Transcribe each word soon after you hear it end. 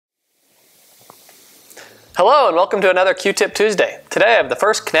Hello and welcome to another Q-Tip Tuesday. Today I have the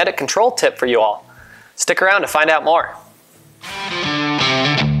first Kinetic Control tip for you all. Stick around to find out more.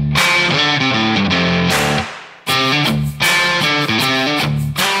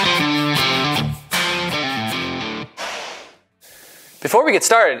 Before we get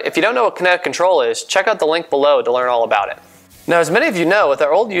started, if you don't know what Kinetic Control is, check out the link below to learn all about it. Now, as many of you know, with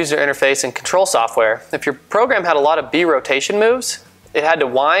our old user interface and control software, if your program had a lot of B rotation moves, it had to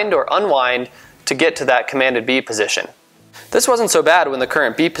wind or unwind to get to that commanded B position. This wasn't so bad when the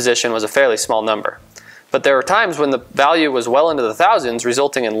current B position was a fairly small number. But there were times when the value was well into the thousands,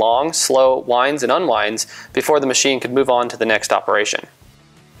 resulting in long, slow winds and unwinds before the machine could move on to the next operation.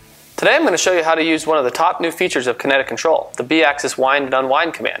 Today I'm going to show you how to use one of the top new features of Kinetic Control, the B-axis wind and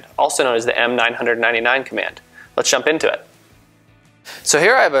unwind command, also known as the M999 command. Let's jump into it. So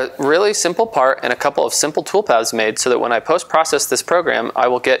here I have a really simple part and a couple of simple toolpaths made so that when I post-process this program, I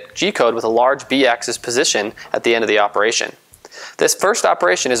will get G-code with a large B-axis position at the end of the operation. This first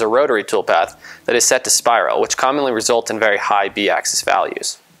operation is a rotary toolpath that is set to spiral, which commonly results in very high B-axis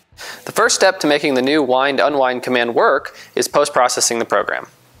values. The first step to making the new wind-unwind command work is post-processing the program.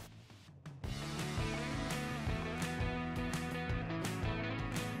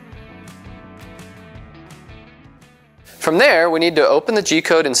 From there, we need to open the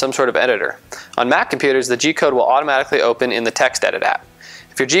G-code in some sort of editor. On Mac computers, the G-code will automatically open in the TextEdit app.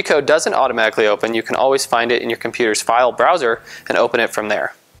 If your G-code doesn't automatically open, you can always find it in your computer's file browser and open it from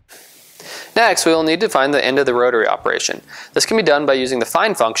there. Next, we will need to find the end of the rotary operation. This can be done by using the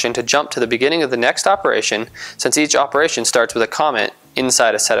find function to jump to the beginning of the next operation, since each operation starts with a comment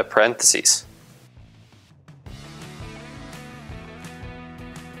inside a set of parentheses.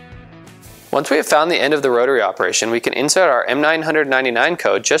 Once we have found the end of the rotary operation, we can insert our M999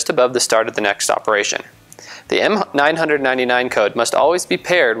 code just above the start of the next operation. The M999 code must always be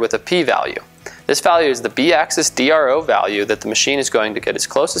paired with a p-value. This value is the B-axis DRO value that the machine is going to get as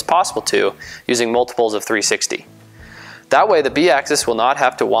close as possible to using multiples of 360. That way the B-axis will not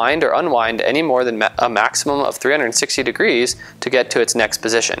have to wind or unwind any more than a maximum of 360 degrees to get to its next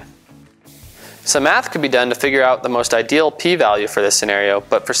position. Some math could be done to figure out the most ideal p-value for this scenario,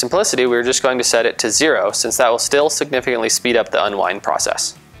 but for simplicity we're just going to set it to 0 since that will still significantly speed up the unwind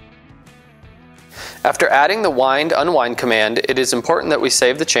process. After adding the wind-unwind command, it is important that we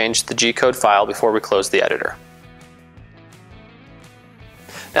save the change to the G-code file before we close the editor.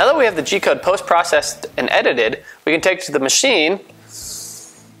 Now that we have the G-code post-processed and edited, we can take it to the machine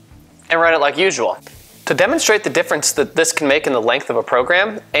and run it like usual. To demonstrate the difference that this can make in the length of a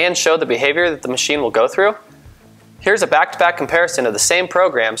program and show the behavior that the machine will go through, here's a back-to-back comparison of the same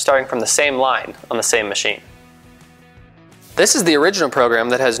program starting from the same line on the same machine. This is the original program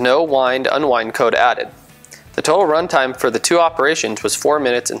that has no wind-unwind code added. The total runtime for the two operations was 4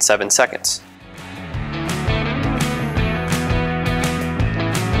 minutes and 7 seconds.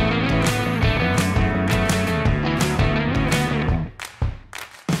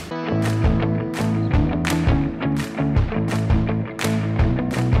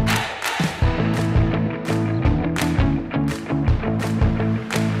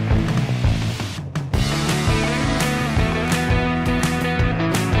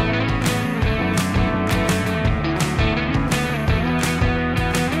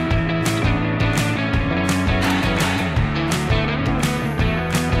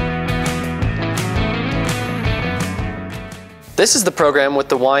 This is the program with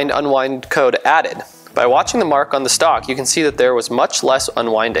the wind-unwind code added. By watching the mark on the stock, you can see that there was much less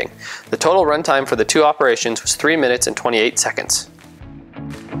unwinding. The total runtime for the two operations was 3 minutes and 28 seconds.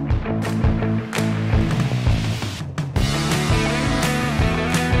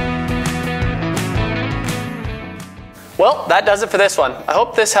 Well, that does it for this one. I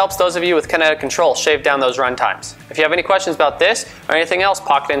hope this helps those of you with Kinetic Control shave down those run times. If you have any questions about this or anything else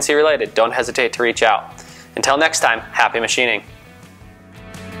Pocket NC related, don't hesitate to reach out. Until next time, happy machining.